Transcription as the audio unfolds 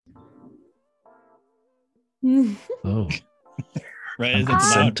Oh, Right? I'm It's loud,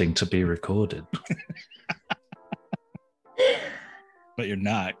 consenting to be recorded. but you're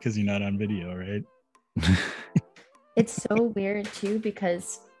not because you're not on video, right? It's so weird too,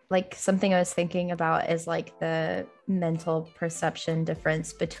 because like something I was thinking about is like the mental perception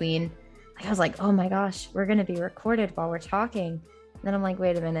difference between, like, I was like, oh my gosh, we're going to be recorded while we're talking. And then I'm like,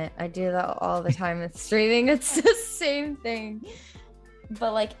 wait a minute, I do that all the time with streaming. It's the same thing.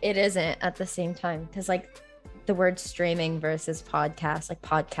 But like it isn't at the same time, because like the word streaming versus podcast, like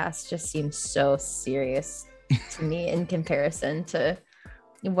podcast just seems so serious to me in comparison to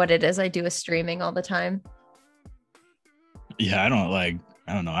what it is I do with streaming all the time. Yeah, I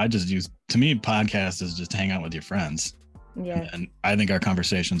don't know. I just use, to me, podcast is just hang out with your friends. Yeah. And I think our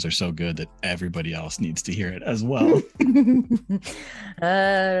conversations are so good that everybody else needs to hear it as well. I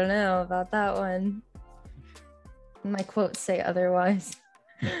don't know about that one. My quotes say otherwise.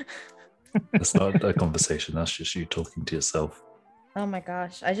 That's not a conversation. That's just you talking to yourself. Oh my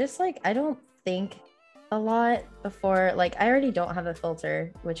gosh. I just like, I don't think a lot before, like, I already don't have a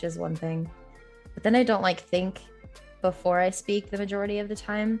filter, which is one thing. But then I don't like think before I speak the majority of the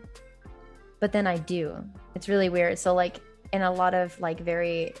time. But then I do. It's really weird. So like in a lot of like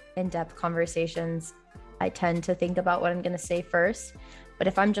very in-depth conversations, I tend to think about what I'm going to say first. But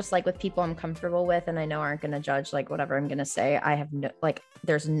if I'm just like with people I'm comfortable with and I know aren't going to judge like whatever I'm going to say, I have no, like,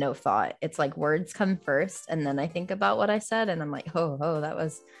 there's no thought. It's like words come first and then I think about what I said and I'm like, oh,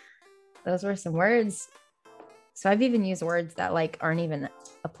 those were some words. So I've even used words that like aren't even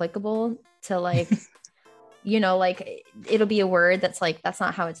applicable to like, you know, like it'll be a word that's like, that's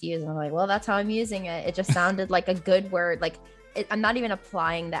not how it's used. And I'm like, well, that's how I'm using it. It just sounded like a good word. Like I'm not even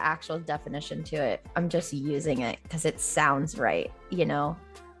applying the actual definition to it. I'm just using it because it sounds right, you know,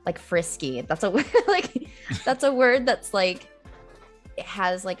 like frisky. That's a word, like that's a word that's like, it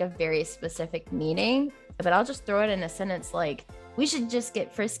has like a very specific meaning, but I'll just throw it in a sentence like, we should just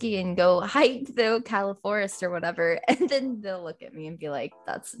get frisky and go hike the Ocala forest or whatever. And then they'll look at me and be like,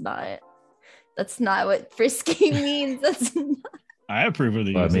 that's not what frisky means. That's not. I approve of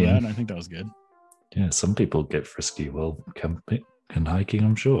the use of that, and I think that was good. Yeah, some people get frisky while camping and hiking,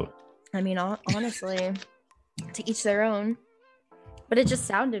 I'm sure. I mean, honestly, to each their own. But it just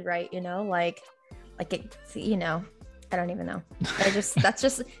sounded right, you know, like it, you know, I don't even know. That's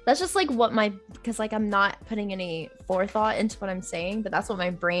just like what because like I'm not putting any forethought into what I'm saying, but that's what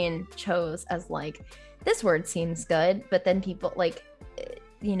my brain chose as like, this word seems good. But then people like,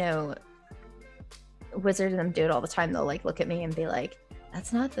 you know, wizards them do it all the time. They'll like look at me and be like,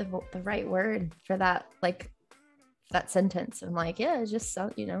 that's not the right word for that, like that sentence. I'm like, yeah, it's just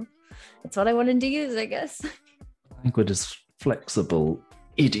so, you know, it's what I wanted to use, I guess. Language is flexible,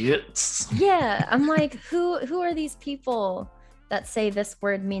 idiots. Yeah, I'm like, who are these people that say this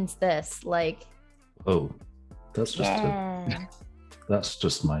word means this? Like, oh, that's just that's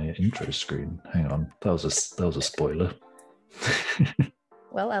just my intro screen. Hang on, that was a spoiler.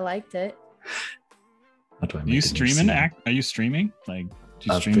 Well, I liked it. How do I make Are you streaming? Are you streaming? Like,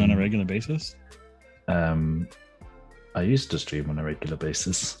 do you stream on a regular basis? I used to stream on a regular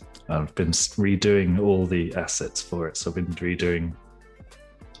basis. I've been redoing all the assets for it. So I've been redoing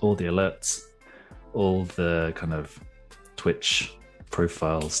all the alerts, all the kind of Twitch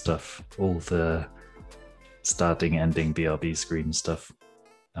profile stuff, all the starting, ending BRB screen stuff.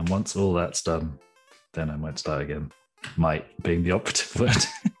 And once all that's done, then I might start again. Might being the operative word.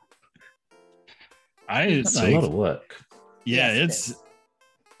 It's a lot of work. Yeah, yes,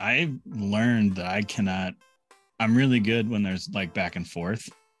 I learned that I'm really good when there's like back and forth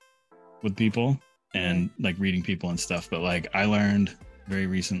with people and like reading people and stuff. But like I learned very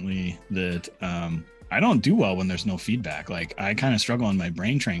recently that I don't do well when there's no feedback. Like I kind of struggle and my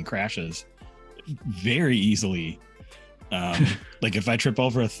brain train crashes very easily. Like if I trip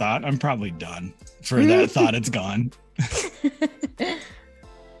over a thought, I'm probably done for that thought. It's gone.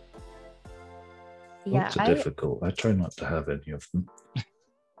 Yeah, difficult. I try not to have any of them.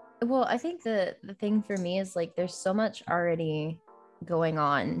 Well, I think the thing for me is like there's so much already going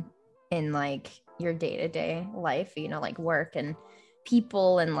on in like your day-to-day life, you know, like work and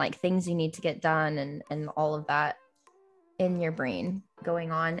people and like things you need to get done and all of that in your brain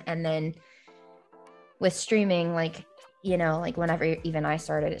going on. And then with streaming, like, you know, like whenever even I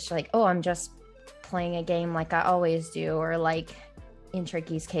started, it's like, oh, I'm just playing a game like I always do, or like in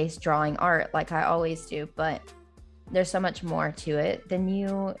Tricky's case, drawing art like I always do. But there's so much more to it than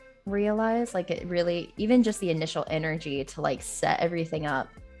you realize. Like it really, even just the initial energy to like set everything up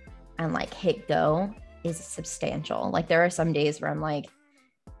and like hit go is substantial. Like there are some days where I'm like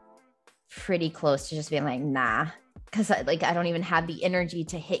pretty close to just being like, nah, because I don't even have the energy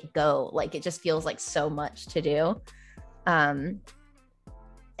to hit go. Like it just feels like so much to do. And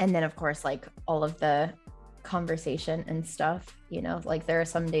then of course, like all of the conversation and stuff, you know, like there are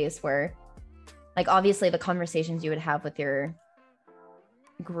some days where like obviously the conversations you would have with your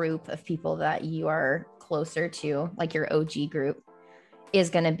group of people that you are closer to, like your OG group, is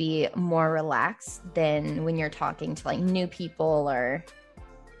going to be more relaxed than when you're talking to like new people or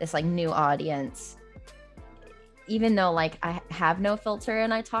this like new audience. Even though like I have no filter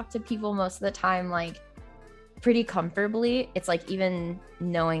and I talk to people most of the time like pretty comfortably, it's like even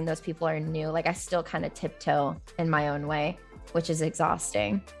knowing those people are new, like I still kind of tiptoe in my own way, which is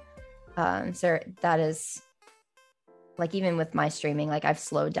exhausting. So that is like, even with my streaming, like I've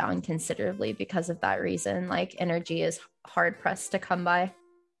slowed down considerably because of that reason. Like energy is hard pressed to come by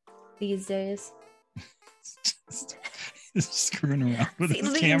these days. Just screwing around with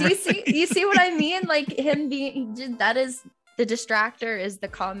his camera. You see what I mean? Like him being, that is the distractor is the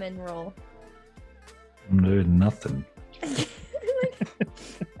common role. I'm doing nothing.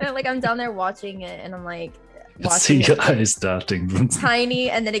 like I'm down there watching it and I'm like, see your eyes darting from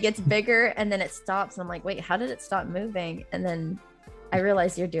tiny, and then it gets bigger and then it stops. And I'm like, wait, how did it stop moving? And then I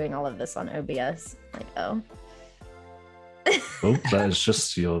realized you're doing all of this on OBS. Like, oh. Oh, that is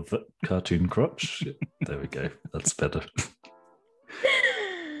just your cartoon crotch. There we go. That's better.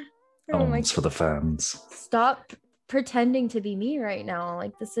 Oh my for the fans. Stop pretending to be me right now.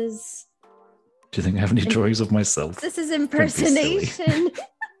 Like this is. Do you think I have any drawings of myself? This is impersonation.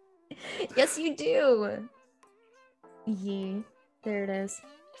 Yes, you do. Yeah, there it is.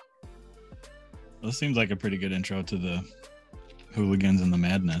 This seems like a pretty good intro to the hooligans and the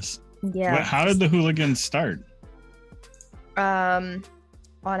madness. Yeah. How did the hooligans start? On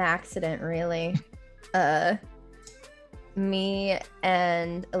accident, really. Me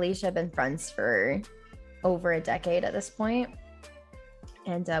and Alicia have been friends for over a decade at this point.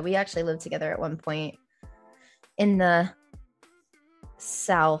 And we actually lived together at one point in the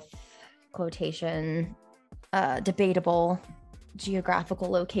South quotation debatable geographical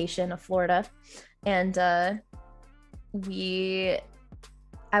location of Florida. And I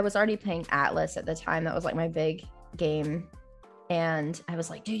was already playing Atlas at the time. That was like my big game. And I was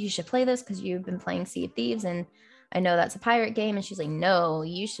like, dude, you should play this because you've been playing Sea of Thieves. And I know that's a pirate game. And she's like, no,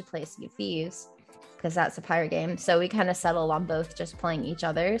 you should play Sea of Thieves because that's a pirate game. So we kind of settled on both just playing each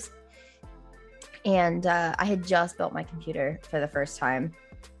other's. And I had just built my computer for the first time.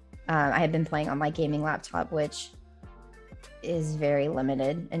 I had been playing on my gaming laptop, which is very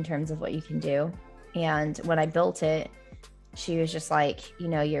limited in terms of what you can do. And when I built it, she was just like, you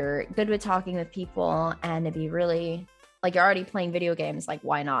know, you're good with talking with people and it'd be really like, you're already playing video games. Like,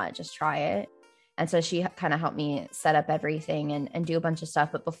 why not just try it? And so she kind of helped me set up everything and do a bunch of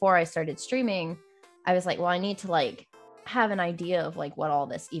stuff. But before I started streaming, I was like, well, I need to like have an idea of like what all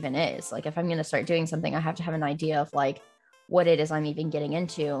this even is. Like, if I'm going to start doing something, I have to have an idea of like what it is I'm even getting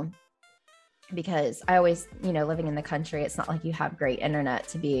into. Because I always, you know, living in the country, it's not like you have great internet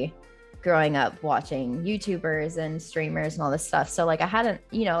to be growing up watching YouTubers and streamers and all this stuff. So like I hadn't,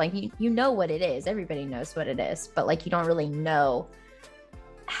 you know, like you know what it is. Everybody knows what it is, but like you don't really know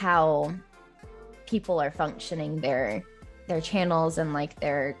how people are functioning their channels and like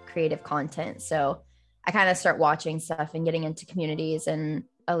their creative content. So I kind of start watching stuff and getting into communities, and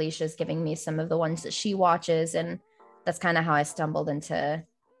Alicia's giving me some of the ones that she watches, and that's kind of how I stumbled into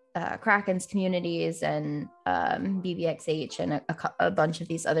Kraken's communities and BBXH and a bunch of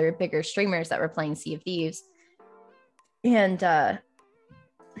these other bigger streamers that were playing Sea of Thieves. And I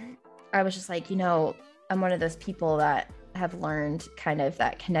was just like, you know, I'm one of those people that have learned kind of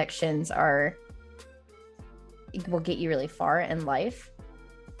that connections will get you really far in life.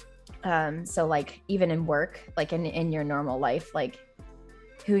 So like even in work, like in your normal life, like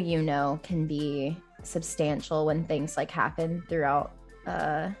who you know can be substantial when things like happen throughout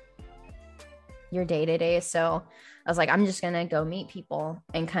your day-to-day. So I was like, I'm just gonna go meet people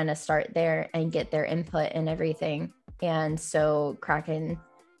and kind of start there and get their input and everything. And so Kraken,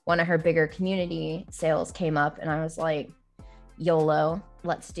 one of her bigger community sales came up, and I was like, YOLO,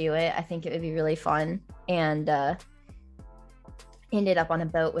 let's do it. I think it would be really fun. And ended up on a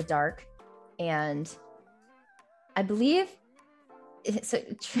boat with Dark, and I believe so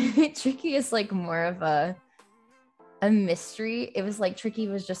Tricky is like more of a mystery. It was like Tricky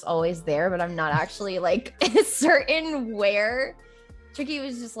was just always there, but I'm not actually like certain where. Tricky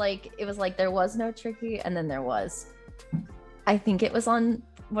was just like, it was like there was no Tricky, and then there was. I think it was on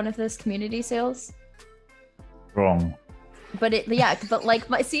one of those community sales. Wrong. But like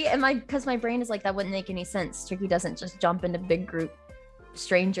because my brain is like, that wouldn't make any sense. Tricky doesn't just jump into big group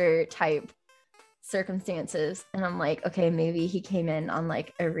stranger type circumstances, and I'm like, okay, maybe he came in on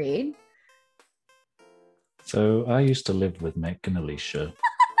like a raid. So I used to live with Meg and Alicia.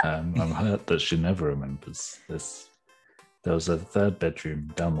 I'm hurt that she never remembers this. There was a third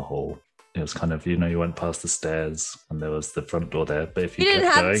bedroom down the hall. It was kind of, you went past the stairs and there was the front door there. But if you didn't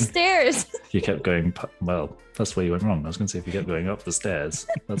kept have going, stairs. you kept going. Well, that's where you went wrong. I was going to say, if you kept going up the stairs,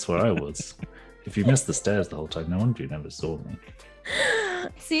 that's where I was. If you missed the stairs the whole time, no wonder you never saw me.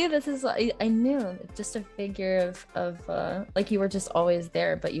 See, this is I knew, just a figure of like you were just always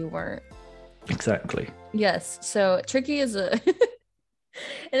there, but you weren't. Exactly. Yes. So Tricky is a,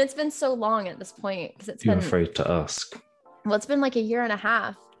 and it's been so long at this point because You're afraid to ask. Well, it's been like a year and a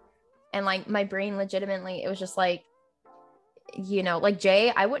half, and like my brain legitimately, it was just like, like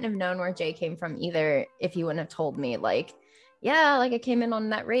Jay, I wouldn't have known where Jay came from either if you wouldn't have told me. Like, yeah, like I came in on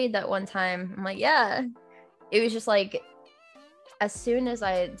that raid that one time. I'm like, yeah. It was just like, as soon as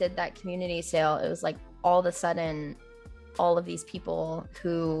I did that community sale, it was like all of a sudden, all of these people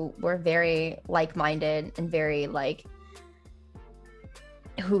who were very like-minded and very like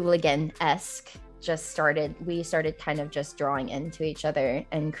hooligan-esque we started kind of just drawing into each other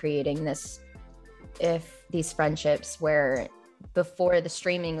and creating these friendships where before the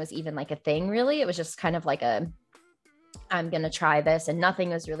streaming was even like a thing, really, it was just kind of like I'm going to try this, and nothing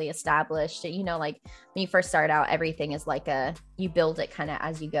was really established. Like when you first start out, everything is like you build it kind of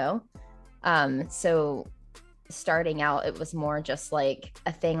as you go. So starting out, it was more just like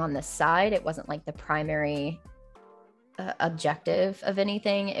a thing on the side. It wasn't like the primary objective of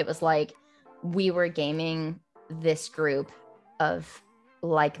anything. It was like we were gaming this group of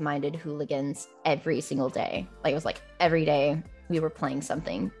like-minded hooligans every single day. Like it was like every day we were playing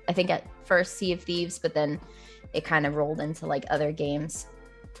something. I think at first Sea of Thieves, but then it kind of rolled into like other games.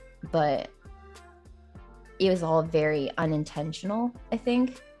 But it was all very unintentional, I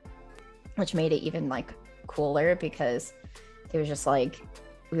think, which made it even like cooler because it was just like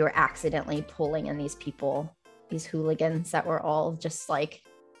we were accidentally pulling in these people, these hooligans that were all just like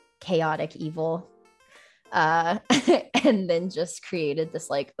chaotic evil, and then just created this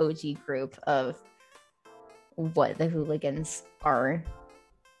like OG group of what the hooligans are.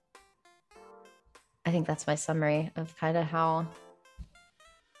 I think that's my summary of kind of how.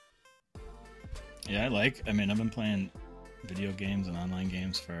 Yeah, I've been playing video games and online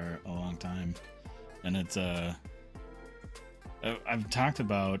games for a long time, and it's I've talked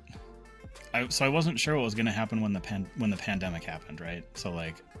about. So I wasn't sure what was going to happen when the pandemic happened, right? So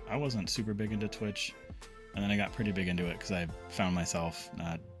like I wasn't super big into Twitch, and then I got pretty big into it because I found myself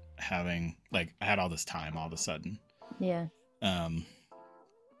not having I had all this time all of a sudden. Yeah.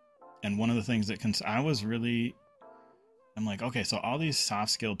 And one of the things that I'm like, okay, so all these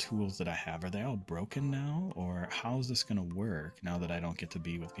soft skill tools that I have, are they all broken now, or how is this going to work now that I don't get to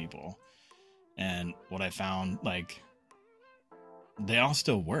be with people? And what I found, they all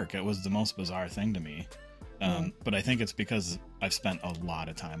still work. It was the most bizarre thing to me. But I think it's because I've spent a lot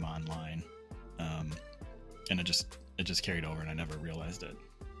of time online, and it just carried over, and I never realized it.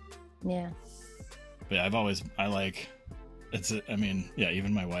 Yeah. But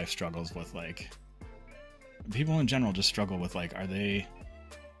even my wife struggles with people in general just struggle with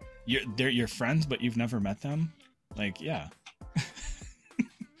they're your friends, but you've never met them. Yeah.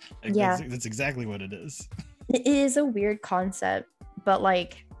 Yeah. That's exactly what it is. It is a weird concept, but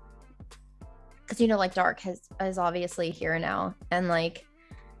because Dark is obviously here now, and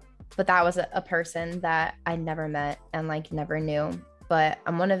but that was a person that I never met and never knew. But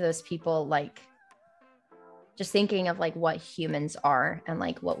I'm one of those people just thinking of what humans are and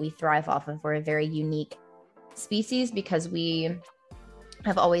what we thrive off of. We're a very unique species because we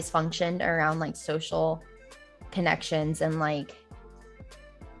have always functioned around social connections and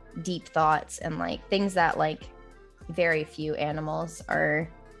deep thoughts and things that very few animals are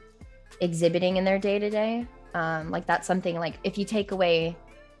exhibiting in their day-to-day. That's something if you take away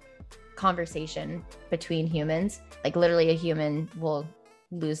conversation between humans, literally a human will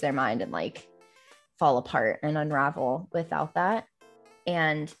lose their mind and fall apart and unravel without that.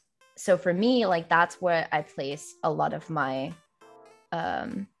 And so for me, that's where I place a lot of my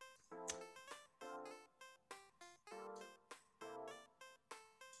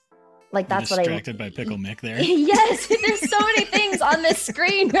that's what I distracted by Pickle Mick there. Yes, there's so many things on this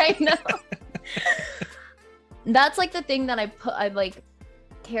screen right now. That's the thing that I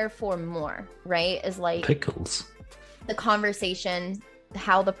care for more, right? Is pickles. The conversation,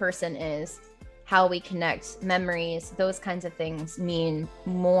 how the person is, how we connect, memories, those kinds of things mean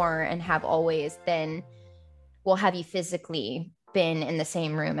more and have always than, well, have you physically been in the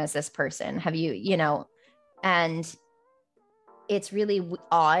same room as this person? Have you, and it's really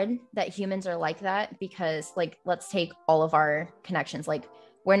odd that humans are like that, because like, let's take all of our connections. Like,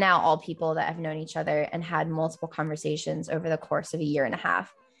 we're now all people that have known each other and had multiple conversations over the course of a year and a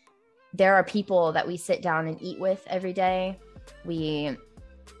half. There are people that we sit down and eat with every day, we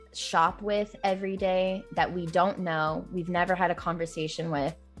shop with every day, that we don't know, we've never had a conversation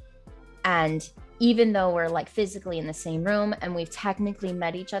with. And even though we're like physically in the same room and we've technically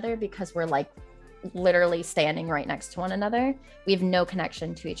met each other because we're like literally standing right next to one another, we have no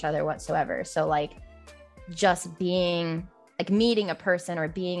connection to each other whatsoever. So like, just being like, meeting a person or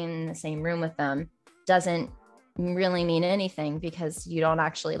being in the same room with them doesn't really mean anything, because you don't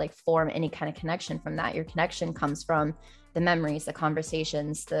actually like form any kind of connection from that. Your connection comes from the memories, the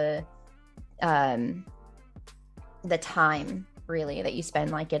conversations, the time really that you spend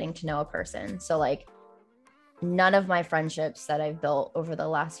like getting to know a person. So like, none of my friendships that I've built over the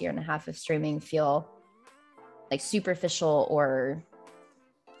last year and a half of streaming feel like superficial or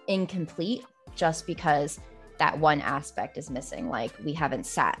incomplete, just because that one aspect is missing. Like, we haven't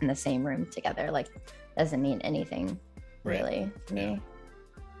sat in the same room together. Like, doesn't mean anything really to me.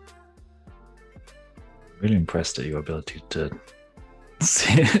 Really impressed at your ability to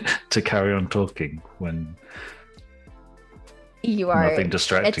carry on talking when you are nothing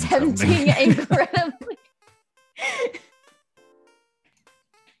distracting attempting incredibly.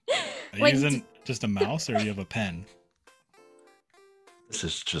 Are you using just a mouse, or you have a pen? This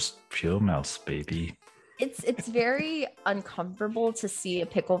is just pure mouse, baby. It's very uncomfortable to see a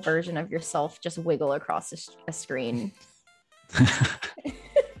pickle version of yourself just wiggle across a screen. I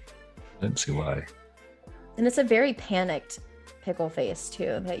don't see why. And it's a very panicked pickle face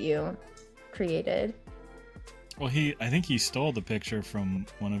too that you created. Well, I think he stole the picture from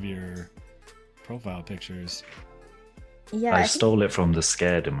one of your profile pictures. Yeah, I stole it from the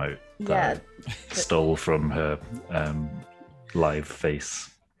scared emote. Yeah, stole from her live face.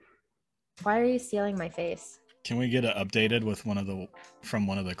 Why are you stealing my face? Can we get it updated with one of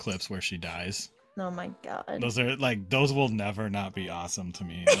the clips where she dies? Oh my god. Those will never not be awesome to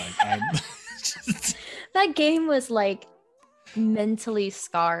me. Like, that game was like mentally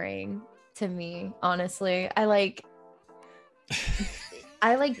scarring to me, honestly. I'm like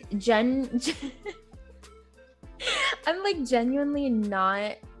genuinely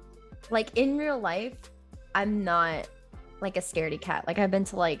not, like, in real life, I'm not like a scaredy cat. Like, I've been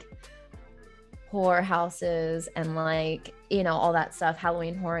to like horror houses and like, you know, all that stuff,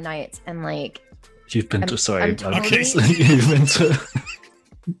 Halloween Horror Nights, and like you've been to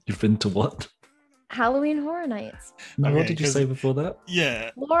you've been to what? Halloween Horror Nights. No, Okay, what did you say before that?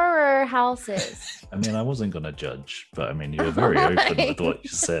 Yeah. Horror houses. I mean, I wasn't gonna judge, but I mean, you were very open with what you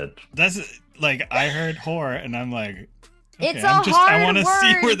said. That's like, I heard horror and I'm like, okay, It's I want to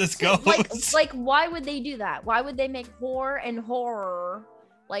see where this goes. Like, why would they do that? Why would they make horror and horror?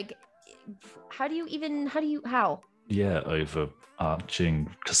 Like, how? Yeah, overarching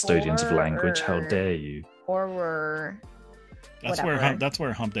custodians of language. How dare you? Horror. That's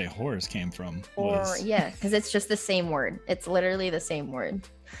where Hump Day Horrors came from. Yeah, because it's just the same word. It's literally the same word.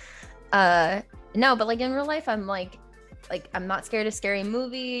 No, but like in real life, I'm like I'm not scared of scary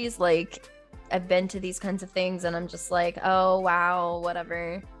movies. Like, I've been to these kinds of things and I'm just like, oh wow,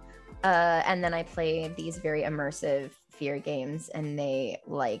 whatever. And then I play these very immersive fear games and they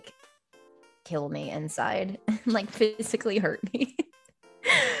like kill me inside, like physically hurt me.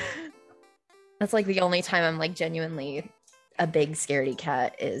 That's like the only time I'm like genuinely a big scaredy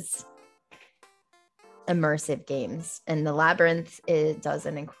cat, is immersive games. And the Labyrinth, it does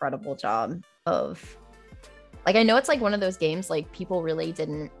an incredible job of, like, I know it's like one of those games like people really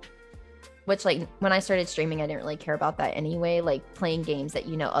didn't, which like when I started streaming I didn't really care about that anyway, like playing games that,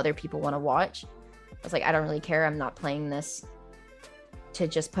 you know, other people want to watch. I was like, I don't really care, I'm not playing this to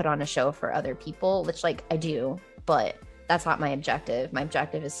just put on a show for other people, which like I do, but that's not my objective. My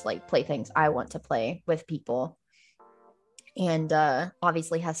objective is to like play things I want to play with people. And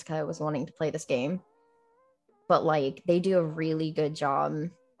obviously Heska was wanting to play this game, but like they do a really good job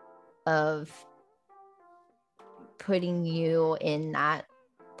of putting you in that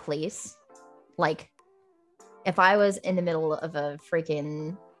place. Like, if I was in the middle of a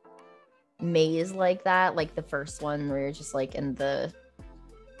freaking maze like that, like the first one where you're just like in the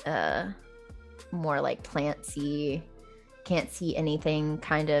more like plantsy, can't see anything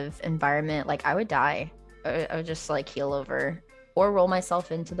kind of environment, like I would die. I would just like keel over or roll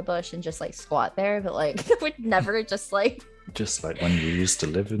myself into the bush and just like squat there, but like I would never just like when you used to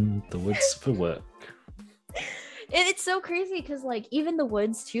live in the woods for work. It's so crazy because like even the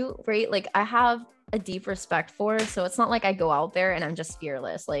woods too, right? Like I have a deep respect for, so it's not like I go out there and I'm just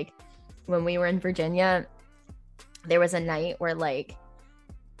fearless. Like when we were in Virginia, there was a night where like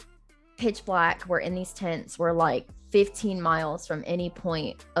pitch black, we're in these tents, we're like 15 miles from any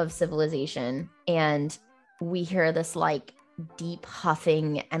point of civilization, and we hear this like deep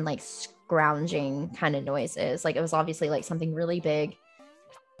huffing and like scrounging kind of noises. Like it was obviously like something really big,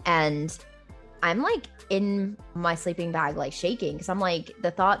 and I'm like in my sleeping bag like shaking, because I'm like,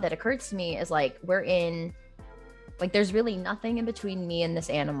 the thought that occurred to me is like, we're in like, there's really nothing in between me and this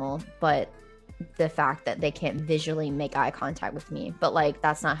animal but the fact that they can't visually make eye contact with me. But like,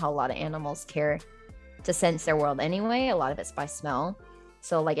 that's not how a lot of animals care to sense their world anyway. A lot of it's by smell.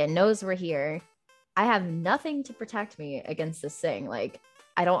 So like, it knows we're here. I have nothing to protect me against this thing. Like,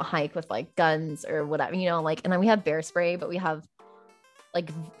 I don't hike with like guns or whatever, you know, like, and then we have bear spray, but we have like,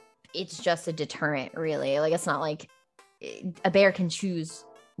 it's just a deterrent, really. Like, it's not like a bear can choose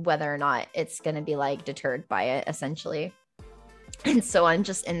whether or not it's going to be like deterred by it, essentially. And so I'm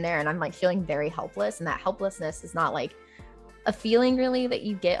just in there and I'm like feeling very helpless. And that helplessness is not like a feeling really that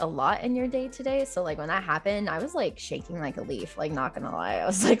you get a lot in your day to day. So like when that happened, I was like shaking like a leaf, like not gonna lie. I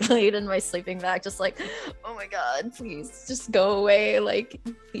was like laid in my sleeping bag, just like, oh my God, please just go away. Like,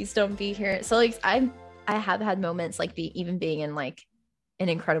 please don't be here. So like I have had moments like even being in like an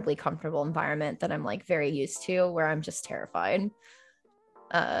incredibly comfortable environment that I'm like very used to, where I'm just terrified.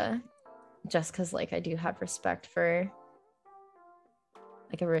 Just because like I do have respect for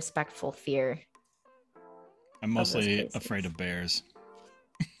like a respectful fear. I'm mostly afraid of bears.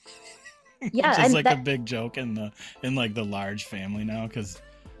 Yeah, which is like a big joke in like the large family now, because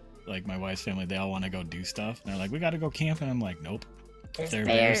like my wife's family, they all want to go do stuff. And they're like, we got to go camping. I'm like, nope. If they're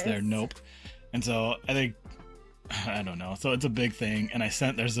bears, they're nope. And so I think, I don't know. So it's a big thing. And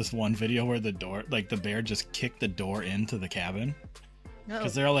there's this one video where the door, like the bear just kicked the door into the cabin.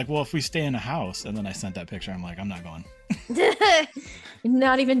 Because they're all like, well, if we stay in a house. And then I sent that picture. I'm like, I'm not going.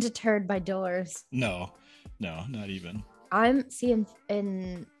 Not even deterred by doors. No, not even. I'm seeing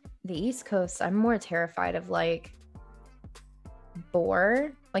in the East Coast, I'm more terrified of like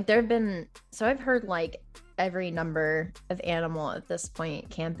boar. Like so I've heard like every number of animal at this point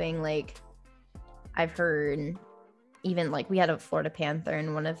camping. Like I've heard even like we had a Florida panther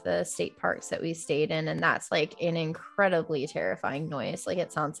in one of the state parks that we stayed in, and that's like an incredibly terrifying noise. Like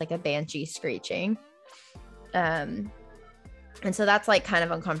it sounds like a banshee screeching. And so that's like kind of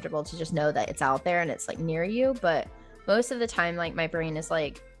uncomfortable to just know that it's out there and it's like near you. But most of the time, like my brain is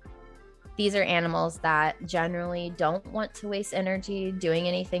like, these are animals that generally don't want to waste energy doing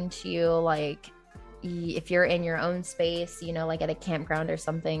anything to you. Like if you're in your own space, you know, like at a campground or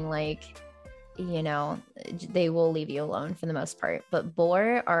something, like, you know, they will leave you alone for the most part. But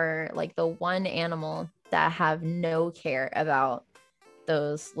boar are like the one animal that have no care about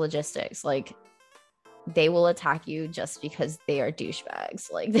those logistics. Like they will attack you just because they are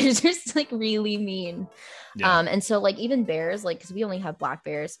douchebags. Like they're just like really mean. Yeah. And so like even bears, like, because we only have black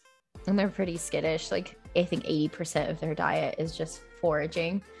bears and they're pretty skittish. Like I think 80% of their diet is just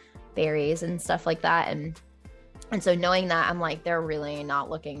foraging berries and stuff like that. And so knowing that, I'm like, they're really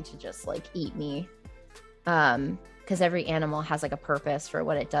not looking to just like eat me. Because every animal has like a purpose for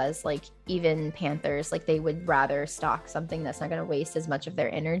what it does. Like even panthers, like they would rather stalk something that's not going to waste as much of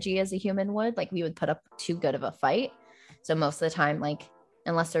their energy as a human would. Like we would put up too good of a fight. So most of the time, like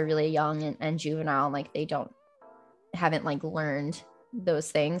unless they're really young and juvenile, like haven't like learned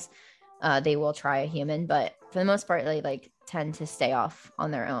those things, they will try a human. But for the most part, they like tend to stay off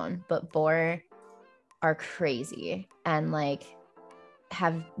on their own. But boar are crazy and like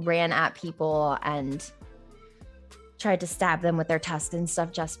have ran at people and tried to stab them with their tusks and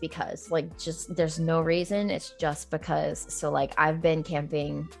stuff just because, like, just there's no reason, it's just because. So like I've been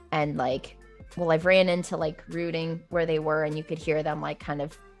camping and like, well, I've ran into like rooting where they were and you could hear them like kind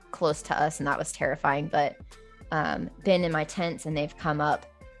of close to us, and that was terrifying. But been in my tents and they've come up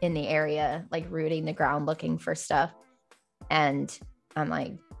in the area like rooting the ground looking for stuff, and I'm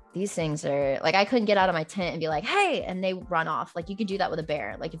like, these things are like, I couldn't get out of my tent and be like, hey, and they run off. Like you could do that with a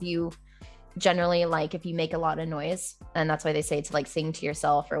bear. Like if you generally, like if you make a lot of noise, and that's why they say to like sing to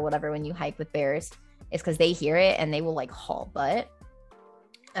yourself or whatever when you hike with bears, it's because they hear it and they will like haul butt.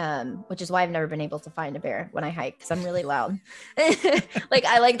 Which is why I've never been able to find a bear when I hike, because I'm really loud. Like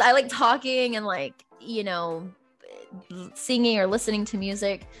I like talking and like, you know, singing or listening to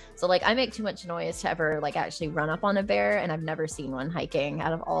music. So like I make too much noise to ever like actually run up on a bear, and I've never seen one hiking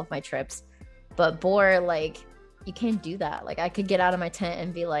out of all of my trips. But boar, like you can't do that. Like I could get out of my tent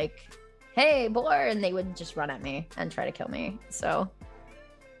and be like, hey, boar, and they would just run at me and try to kill me. So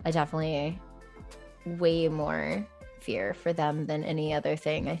I definitely way more fear for them than any other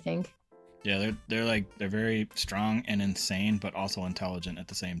thing, I think. Yeah, they're very strong and insane, but also intelligent at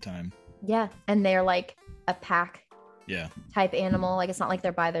the same time. Yeah, and they're like a pack Yeah. type animal. Like it's not like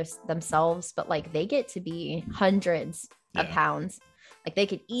they're by themselves, but like they get to be hundreds of Yeah. pounds. Like they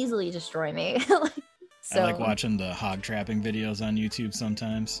could easily destroy me. So I like watching the hog trapping videos on YouTube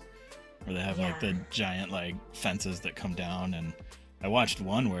sometimes, where they have like Yeah. the giant like fences that come down. And I watched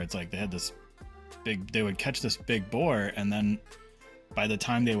one where it's like they had this they would catch this big boar, and then by the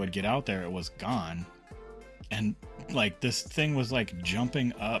time they would get out there, it was gone. And like this thing was like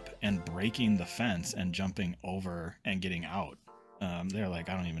jumping up and breaking the fence and jumping over and getting out. They're like,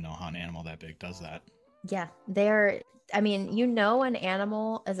 I don't even know how an animal that big does that. yeah, I mean, an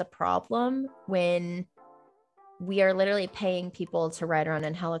animal is a problem when we are literally paying people to ride around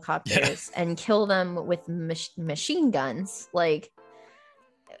in helicopters and kill them with machine guns. Like,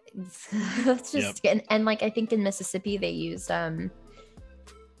 that's just, and like, I think in Mississippi, they use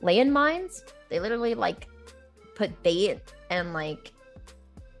landmines. They literally like put bait and like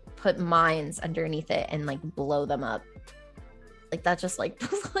put mines underneath it and like blow them up. Like that just like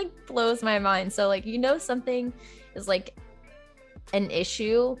blows my mind. So like something is like an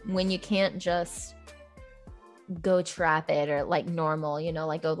issue when you can't just go trap it or like normal,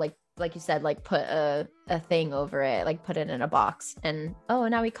 like go like you said, like put a thing over it, like put it in a box and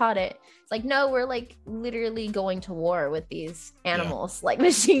now we caught it. It's like, no, we're like literally going to war with these animals, like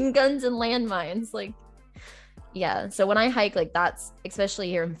machine guns and landmines. Like, yeah. So when I hike, like that's especially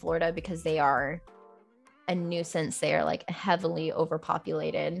here in Florida, because they are a nuisance. They are like heavily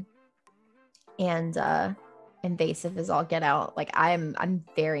overpopulated and invasive as all get out. Like I'm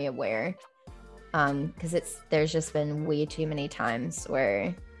very aware, because there's just been way too many times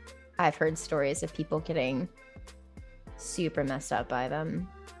where I've heard stories of people getting super messed up by them.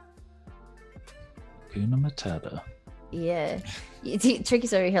 Hakuna Matata. Yeah.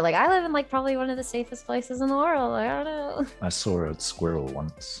 Tricky's over here like, I live in like probably one of the safest places in the world. I don't know. I saw a squirrel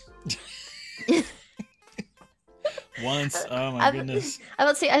once. Once, oh my goodness. I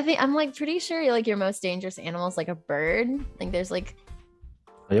would say, I'm like pretty sure like your most dangerous animal is like a bird. Like there's like,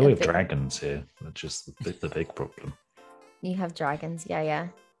 They always have dragons here, which is the big problem. you have dragons. Yeah.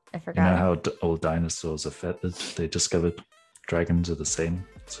 I You forgot. know how old dinosaurs are feathered? They discovered dragons are the same.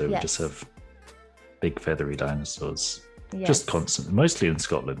 So we just have big feathery dinosaurs. Yes. Just constantly, mostly in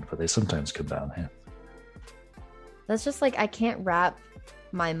Scotland, but they sometimes come down here. That's just like, I can't wrap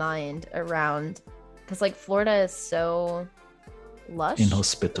my mind around, because like Florida is so lush.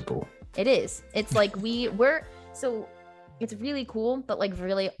 Inhospitable. It is. It's like we're so it's really cool, but like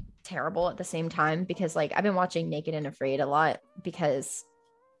really terrible at the same time, because like I've been watching Naked and Afraid a lot, because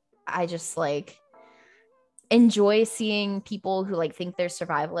I just like enjoy seeing people who like think they're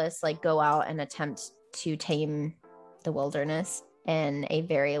survivalists like go out and attempt to tame the wilderness in a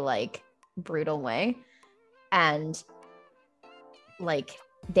very like brutal way. And like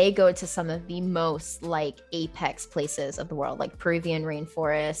they go to some of the most like apex places of the world, like Peruvian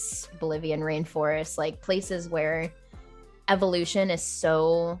rainforests, Bolivian rainforests, like places where evolution is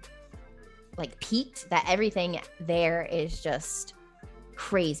so like peaked that everything there is just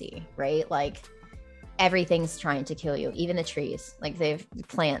crazy, right? Like everything's trying to kill you, even the trees. Like they've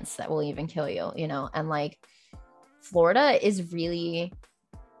plants that will even kill you, and like Florida is really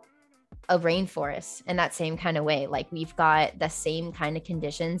a rainforest in that same kind of way. Like we've got the same kind of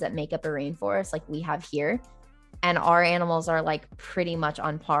conditions that make up a rainforest like we have here, and our animals are like pretty much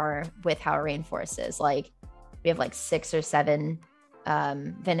on par with how a rainforest is. Like we have like 6 or 7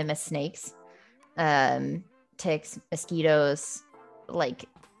 venomous snakes, ticks, mosquitoes, like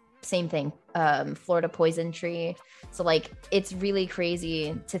same thing, Florida poison tree. So like it's really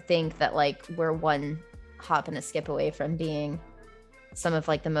crazy to think that like we're one hop and a skip away from being some of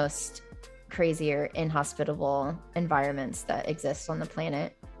like the most crazier inhospitable environments that exist on the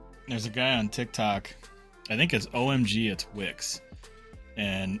planet. There's a guy on TikTok, I think it's OMG, it's Wix,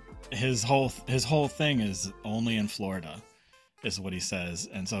 and his whole thing is only in Florida is what he says.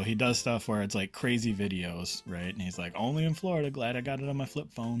 And so he does stuff where it's like crazy videos, right? And he's like, only in Florida, glad I got it on my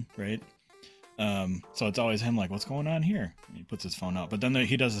flip phone, right? So it's always him like, what's going on here? And he puts his phone out. But then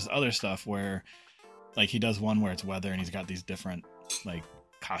he does this other stuff where like he does one where it's weather and he's got these different like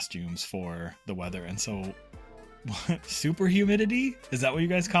costumes for the weather. And so super humidity, is that what you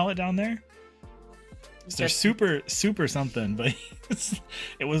guys call it down there? So there's super something, but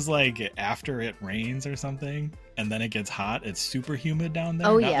it was like after it rains or something and then it gets hot, it's super humid down there.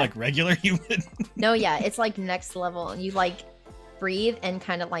 Not like regular humid. No, yeah, it's like next level. You like breathe and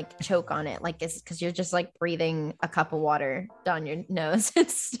kind of like choke on it, like it's because you're just like breathing a cup of water down your nose.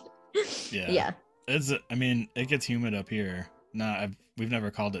 It's it's, I mean, it gets humid up here. We've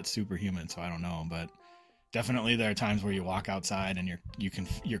never called it super humid, so I don't know, but definitely there are times where you walk outside and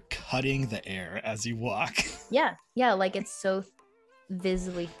you're cutting the air as you walk. Yeah, like it's so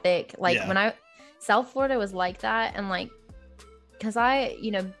visibly thick. Like Yeah. when South Florida was like that, and like because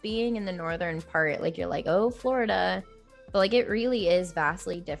being in the northern part, like you're like, oh, Florida, but like it really is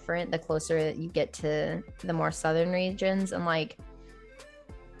vastly different the closer that you get to the more southern regions. And like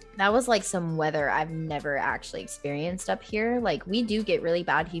that was like some weather I've never actually experienced up here. Like we do get really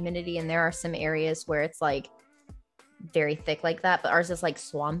bad humidity, and there are some areas where it's like very thick like that, but ours is like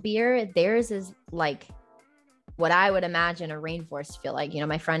swampier. Theirs is like what I would imagine a rainforest feel like.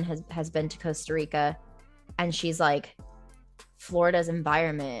 My friend has been to Costa Rica, and she's like, Florida's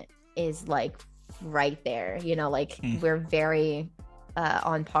environment is like right there, like we're very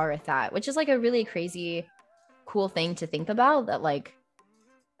on par with that, which is like a really crazy cool thing to think about, that like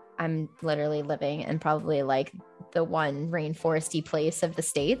I'm literally living in probably like the one rainforesty place of the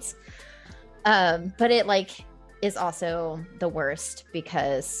States. But it like is also the worst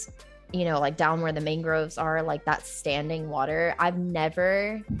because, like down where the mangroves are, like that standing water. I've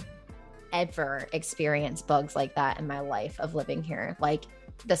never ever experienced bugs like that in my life of living here. Like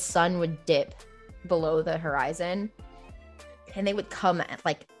the sun would dip below the horizon and they would come at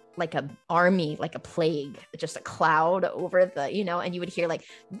like an army, like a plague, just a cloud over the, and you would hear like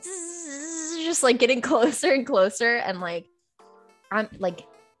just like getting closer and closer, and like I'm like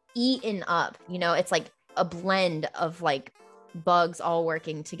eaten up, it's like a blend of like bugs all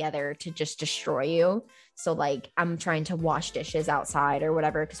working together to just destroy you. So like I'm trying to wash dishes outside or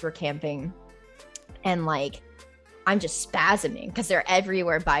whatever because we're camping, and like I'm just spasming because they're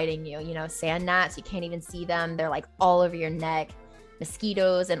everywhere biting you. Sand gnats, you can't even see them, they're like all over your neck,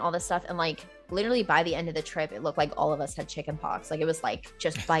 mosquitoes and all this stuff. And like literally by the end of the trip, it looked like all of us had chicken pox. Like it was like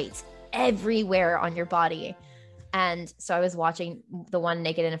just bites everywhere on your body. And so I was watching the one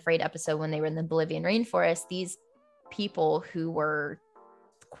Naked and Afraid episode when they were in the Bolivian rainforest. These people who were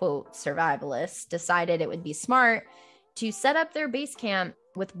quote survivalists decided it would be smart to set up their base camp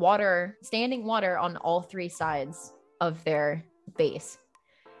with standing water on all three sides of their base.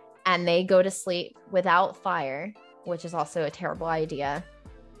 And they go to sleep without fire, which is also a terrible idea.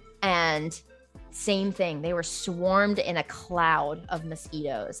 And same thing, they were swarmed in a cloud of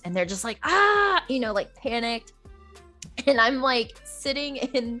mosquitoes, and they're just like, like panicked. And I'm like sitting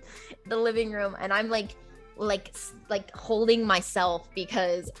in the living room, and I'm like holding myself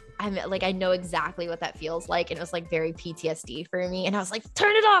because I'm like, I know exactly what that feels like. And it was like very PTSD for me. And I was like,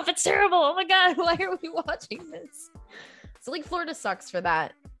 turn it off, it's terrible. Oh my God, why are we watching this? So like Florida sucks for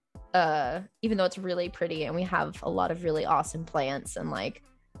that. Even though it's really pretty and we have a lot of really awesome plants and like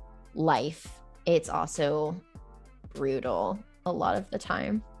life, it's also brutal a lot of the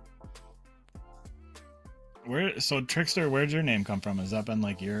time. So Trickster, where'd your name come from? Has that been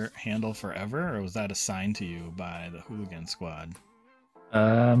like your handle forever, or was that assigned to you by the Hooligan Squad?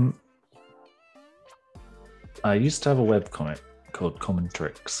 I used to have a webcomic called Common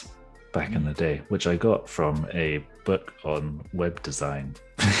Tricks back in the day, which I got from a book on web design.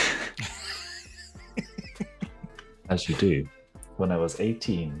 As you do, when I was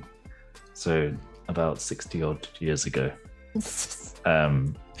 18, so about 60 odd years ago.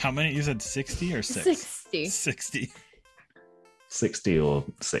 How many? You said 60 or 6? 60. 60 or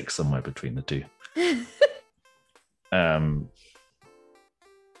 6, somewhere between the two. And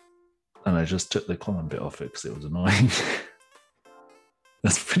I just took the common bit off it because it was annoying.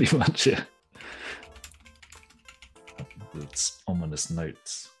 That's pretty much it. It's ominous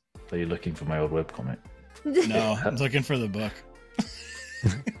notes. Are you looking for my old webcomic? No, I'm looking for the book.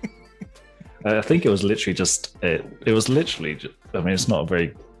 I think it was literally just it was literally just, I mean, it's not a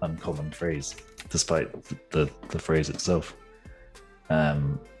very uncommon phrase despite the phrase itself. I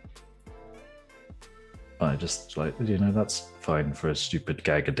just like, that's fine for a stupid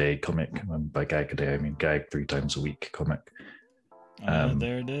gag a day comic, and by gag a day I mean gag 3 times a week comic.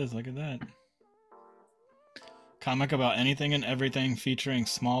 There it is, look at that comic about anything and everything featuring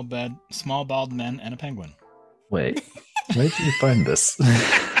small bald men and a penguin. Wait, where did you find this?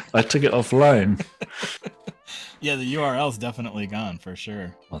 I took it offline. Yeah, the URL's definitely gone for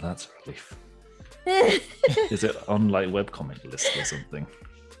sure. Well, that's a relief. Is it on like webcomic list or something?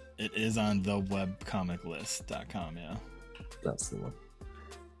 It is on the webcomiclist.com, yeah. That's the one.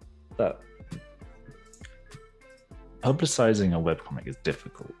 That publicizing a webcomic is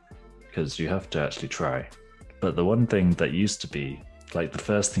difficult because you have to actually try. But the one thing that used to be like the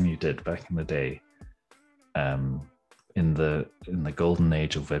first thing you did back in the day, in the golden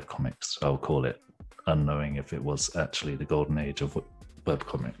age of webcomics, I'll call it, unknowing if it was actually the golden age of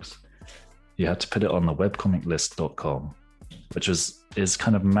webcomics, you had to put it on the webcomiclist.com, which is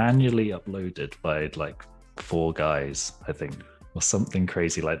kind of manually uploaded by like 4 guys, I think, or something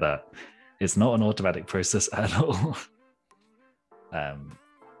crazy like that. It's not an automatic process at all.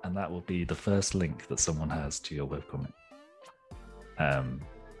 And that will be the first link that someone has to your webcomic.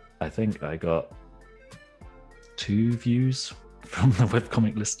 I think I got 2 views from the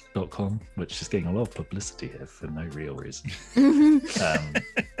webcomiclist.com, which is getting a lot of publicity here for no real reason.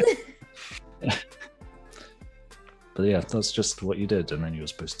 But yeah, that's just what you did. And then you were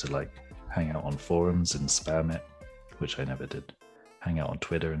supposed to like hang out on forums and spam it, which I never did. Hang out on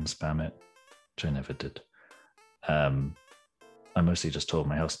Twitter and spam it, which I never did. I mostly just told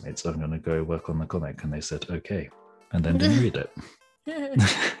my housemates I'm going to go work on the comic, and they said okay, and then didn't read it.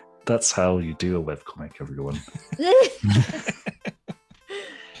 That's how you do a webcomic, everyone.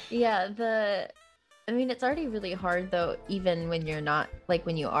 Yeah, I mean, it's already really hard though, even when you're not, like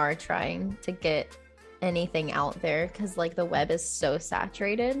when you are trying to get anything out there, because like the web is so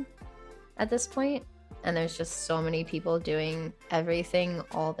saturated at this point, and there's just so many people doing everything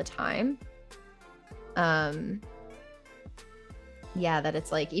all the time. Yeah, that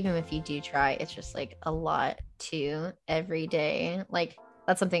it's like, even if you do try, it's just like a lot to every day. Like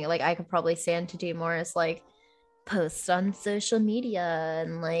that's something like I could probably stand to do more, is like post on social media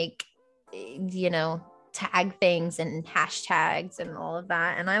and like, you know, tag things and hashtags and all of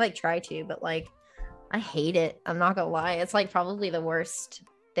that. And I like try to, but like I hate it. I'm not gonna lie. It's like probably the worst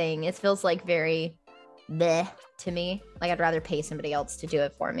thing. It feels like very bleh to me. Like I'd rather pay somebody else to do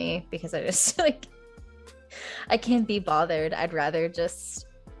it for me, because I just like, I can't be bothered. I'd rather just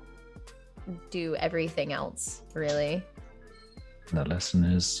do everything else, really. The lesson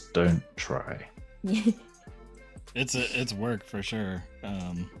is don't try. It's work for sure.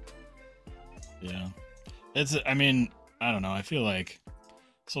 Yeah. I mean, I don't know. I feel like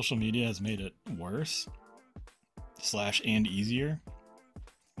social media has made it worse / and easier.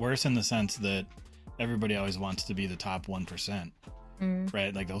 Worse in the sense that everybody always wants to be the top 1%.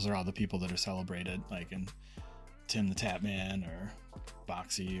 Right? Like those are all the people that are celebrated, like in Tim the Tapman or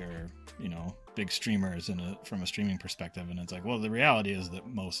Boxy, or, you know, big streamers from a streaming perspective. And it's like, well, the reality is that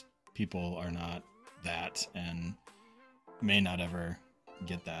most people are not that and may not ever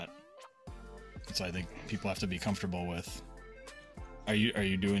get that. So I think people have to be comfortable with, are you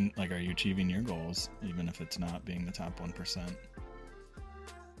achieving your goals, even if it's not being the top 1%?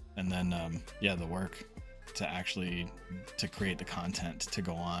 And then the work to create the content, to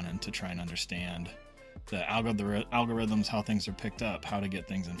go on and to try and understand the algorithms, how things are picked up, how to get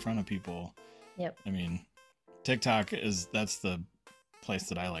things in front of people. Yep. I mean, TikTok that's the place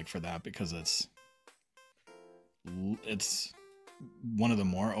that I like for that, because it's one of the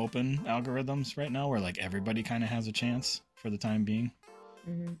more open algorithms right now, where like everybody kind of has a chance for the time being.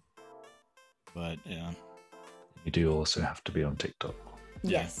 Mm-hmm. But yeah, you do also have to be on TikTok.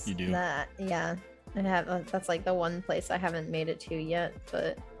 Yes, you do. I have. That's like the one place I haven't made it to yet,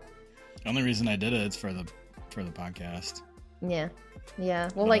 but the only reason I did it is for the podcast. Yeah.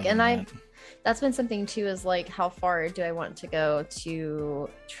 Well, like, and that's been something too, is like, how far do I want to go to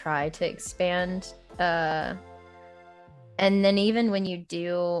try to expand? And then even when you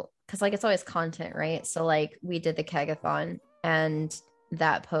do, because like it's always content, right? So like we did the Kegathon, and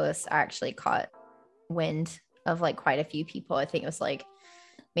that post actually caught wind of like quite a few people. I think it was like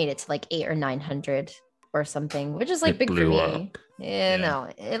made it to like 800 or 900 or something, which is like big for me. Up. Yeah, no,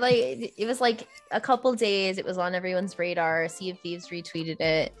 it was like a couple days. It was on everyone's radar. Sea of Thieves retweeted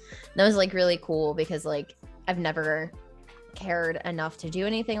it. And that was like really cool, because like I've never cared enough to do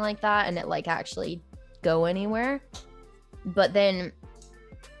anything like that and it like actually go anywhere. But then,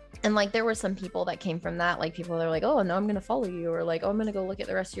 and like there were some people that came from that, like people that are like, oh no, I'm gonna follow you, or like, oh, I'm gonna go look at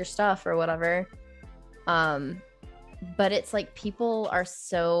the rest of your stuff or whatever. But it's like people are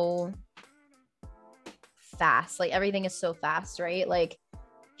so fast, like everything is so fast, right? Like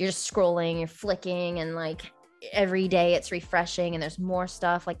you're just scrolling, you're flicking, and like every day it's refreshing and there's more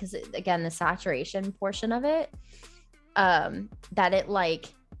stuff, like, because again, the saturation portion of it, that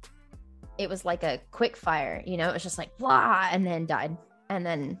it was like a quick fire, you know, it was just like blah, and then died, and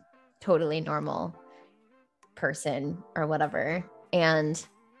then totally normal person or whatever. And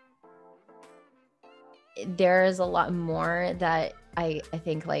there's a lot more that I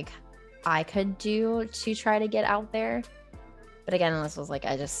think like I could do to try to get out there. But again, this was like,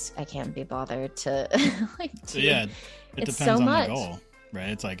 I can't be bothered to like, so yeah, it depends so on much. the goal, right?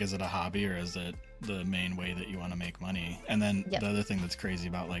 It's like, is it a hobby or is it the main way that you want to make money? And then the other thing that's crazy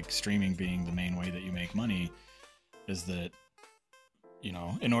about like streaming being the main way that you make money is that, you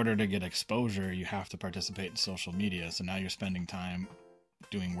know, in order to get exposure, you have to participate in social media. So now you're spending time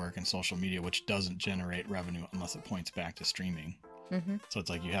doing work in social media, which doesn't generate revenue unless it points back to streaming. Mm-hmm. So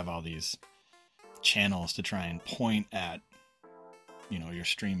it's like you have all these channels to try and point at, you know, your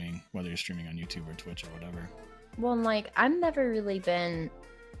streaming, whether you're streaming on YouTube or Twitch or whatever. Well, like I've never really been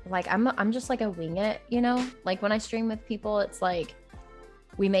like I'm just like a wing it, you know? Like when I stream with people, it's like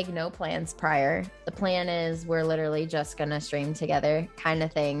we make no plans prior. The plan is we're literally just gonna stream together kind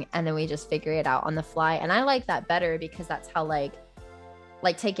of thing, and then we just figure it out on the fly. And I like that better because that's how like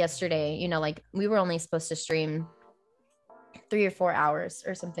take yesterday, you know, like we were only supposed to stream 3 or 4 hours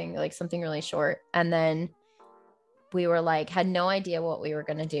or something, like something really short. And then we were like, had no idea what we were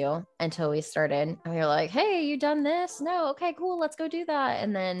going to do until we started. And we were like, hey, you done this? No. Okay, cool. Let's go do that.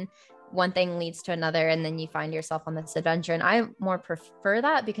 And then one thing leads to another. And then you find yourself on this adventure. And I more prefer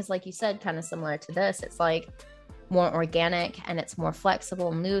that because like you said, kind of similar to this, it's like more organic and it's more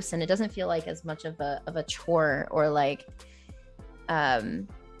flexible and loose. And it doesn't feel like as much of a chore or like I'm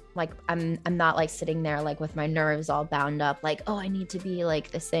not like sitting there like with my nerves all bound up, like, oh, I need to be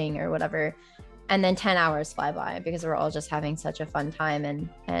like this thing or whatever. And then 10 hours fly by because we're all just having such a fun time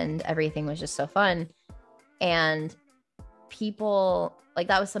and everything was just so fun. And people like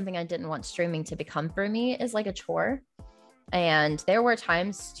that was something I didn't want streaming to become for me, is like a chore. And there were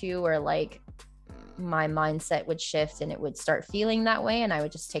times too where like my mindset would shift and it would start feeling that way. And I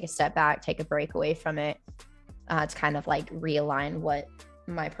would just take a step back, take a break away from it to kind of like realign what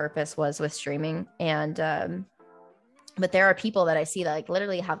my purpose was with streaming. And but there are people that I see that like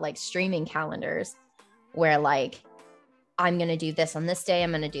literally have like streaming calendars where like I'm going to do this on this day,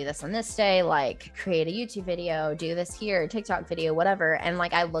 I'm going to do this on this day, like create a YouTube video, do this here, TikTok video, whatever. And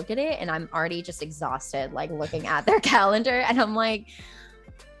like I look at it and I'm already just exhausted like looking at their calendar, and I'm like,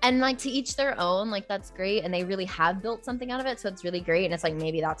 and like to each their own, like that's great, and they really have built something out of it, so it's really great. And it's like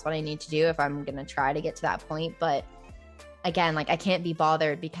maybe that's what I need to do if I'm going to try to get to that point. But again, like I can't be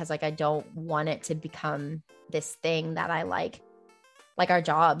bothered because like I don't want it to become this thing that I like our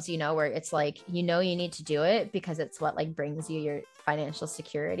jobs, you know, where it's like, you know, you need to do it because it's what like brings you your financial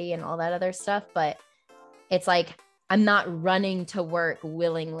security and all that other stuff. But it's like, I'm not running to work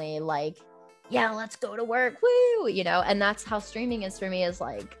willingly, like, yeah, let's go to work, woo, you know. And that's how streaming is for me, is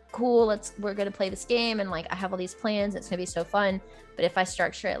like, cool, we're going to play this game. And like, I have all these plans, it's going to be so fun. But if I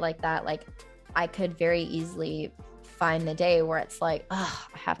structure it like that, like I could very easily find the day where it's like, oh,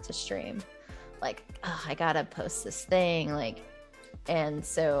 I have to stream, like, oh, I gotta post this thing, like. And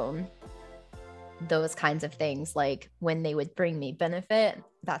so those kinds of things, like when they would bring me benefit,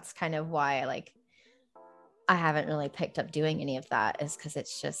 that's kind of why like I haven't really picked up doing any of that, is because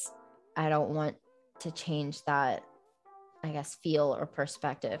it's just, I don't want to change that, I guess, feel or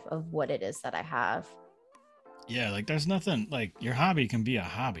perspective of what it is that I have. Yeah, like there's nothing, like your hobby can be a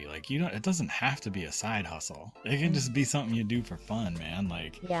hobby. Like it doesn't have to be a side hustle. It can just be something you do for fun, man.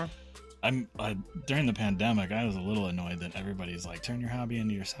 Like, yeah. During the pandemic, I was a little annoyed that everybody's like, turn your hobby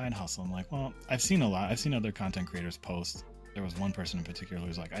into your side hustle. I'm like, well, I've seen other content creators post. There was one person in particular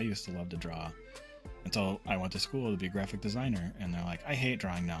who's like, I used to love to draw until I went to school to be a graphic designer. And they're like, I hate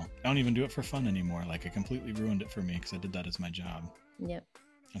drawing now. I don't even do it for fun anymore. Like it completely ruined it for me because I did that as my job. Yep.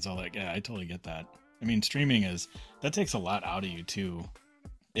 And so like, yeah, I totally get that. I mean, streaming that takes a lot out of you too.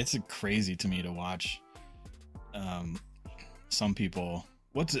 It's crazy to me to watch some people.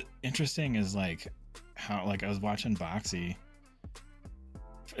 What's interesting is like how, like I was watching Boxy.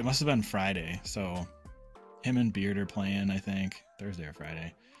 It must have been Friday. So him and Beard are playing, I think Thursday or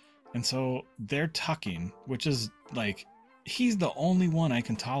Friday. And so they're tucking, which is like, he's the only one I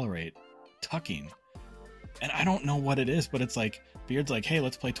can tolerate tucking. And I don't know what it is, but it's like, Beard's like, hey,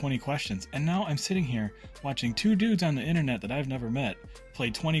 let's play 20 questions. And now I'm sitting here watching two dudes on the internet that I've never met play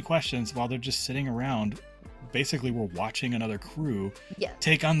 20 questions while they're just sitting around. Basically, we're watching another crew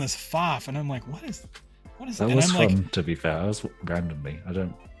take on this FOF, and I'm like, what is that? And was I'm fun, like, to be fair. I was randomly. I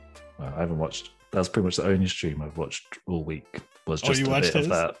haven't watched. That's pretty much the only stream I've watched all week. Was just you a watched bit his?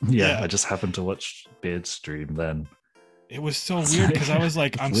 of that. Yeah, I just happened to watch Beard's stream then. It was so weird because I was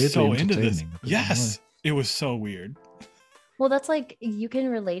like, I'm so into this. entertaining. Yes, it was so weird. Well, that's like, you can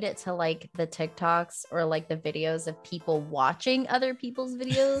relate it to like the TikToks or like the videos of people watching other people's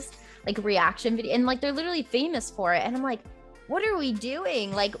videos, like reaction video, and like they're literally famous for it. And I'm like, what are we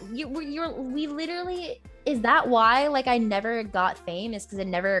doing? Like we literally, is that why like I never got fame? Is because it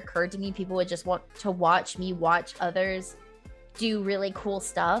never occurred to me people would just want to watch me watch others do really cool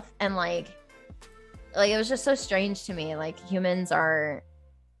stuff. And like it was just so strange to me. Like humans are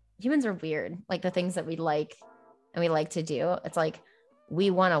weird. Like the things that we like and we like to do, it's like we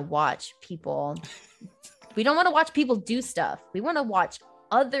want to watch people. We don't want to watch people do stuff. We want to watch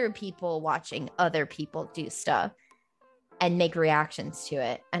other people watching other people do stuff and make reactions to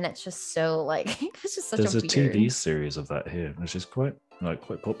it. And it's just so like, it's just such There's a a weird... TV series of that here, which is quite like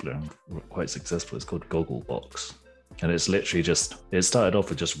quite popular and quite successful. It's called Gogglebox, and it's literally just, it started off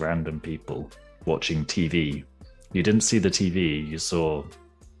with just random people watching TV. You didn't see the TV, you saw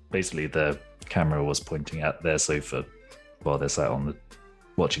basically the camera was pointing at their sofa while they're sat on the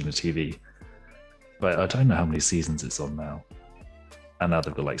watching the TV. But I don't know how many seasons it's on now. And now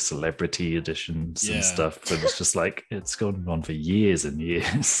they've got like celebrity editions and stuff. And it's just like, it's gone on for years and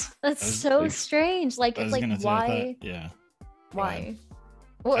years. That's so strange. Like, it's like, why? Why?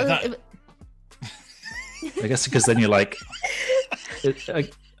 Well, I guess because then you're like, I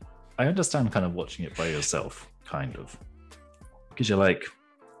understand kind of watching it by yourself, kind of. Because you're like,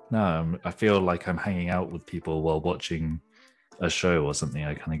 no, I feel like I'm hanging out with people while watching a show or something.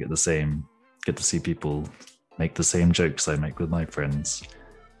 I kind of get to see people make the same jokes I make with my friends.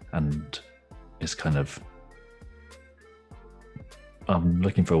 And it's kind of, I'm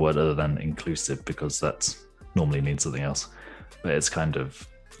looking for a word other than inclusive, because that's normally means something else. But it's kind of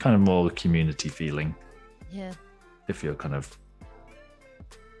more community feeling. Yeah. If you're kind of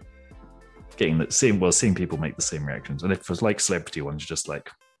seeing people make the same reactions. And if it's like celebrity ones, you're just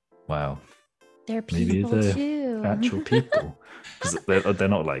like, wow, they're people maybe they're too. actual people. Because they're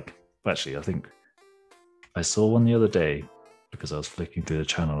not like, actually, I think I saw one the other day because I was flicking through the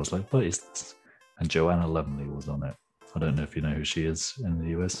channel. I was like, what is this? And Joanna Lumley was on it. I don't know if you know who she is in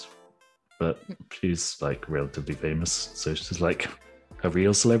the US, but she's like relatively famous. So she's like a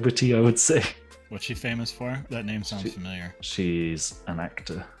real celebrity, I would say. What's she famous for? That name sounds familiar. She's an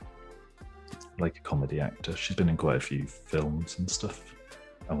actor, like a comedy actor. She's been in quite a few films and stuff.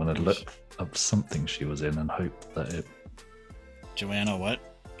 I want to look up something she was in and hope that it... Joanna what?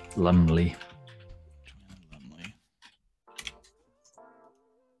 Lumley.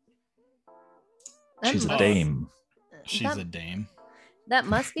 She's a dame. She's a dame. That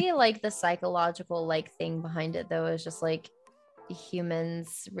must be like the psychological like thing behind it, though, is just like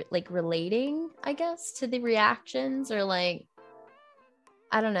humans like relating, I guess, to the reactions, or like,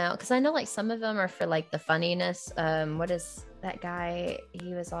 I don't know, because I know like some of them are for like the funniness. What is that guy?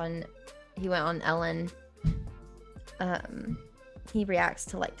 He went on Ellen. He reacts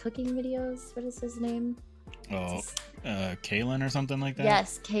to like cooking videos. What is his name? Oh, Kaylin or something like that.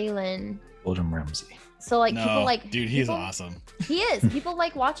 Yes, Kaylin. Gordon Ramsay. So like people like, dude, he's awesome. He is. People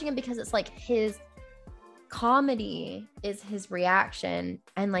like watching him because it's like his comedy is his reaction,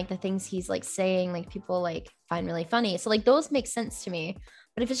 and like the things he's like saying, like people like find really funny. So like those make sense to me.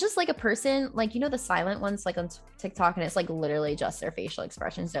 But if it's just like a person, like, you know, the silent ones like on TikTok, and it's like literally just their facial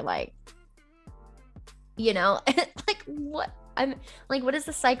expressions, they're like, you know, like what? I'm like, what is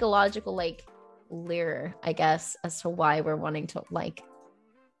the psychological like lure, I guess, as to why we're wanting to like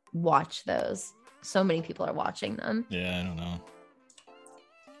watch those? So many people are watching them. Yeah, I don't know.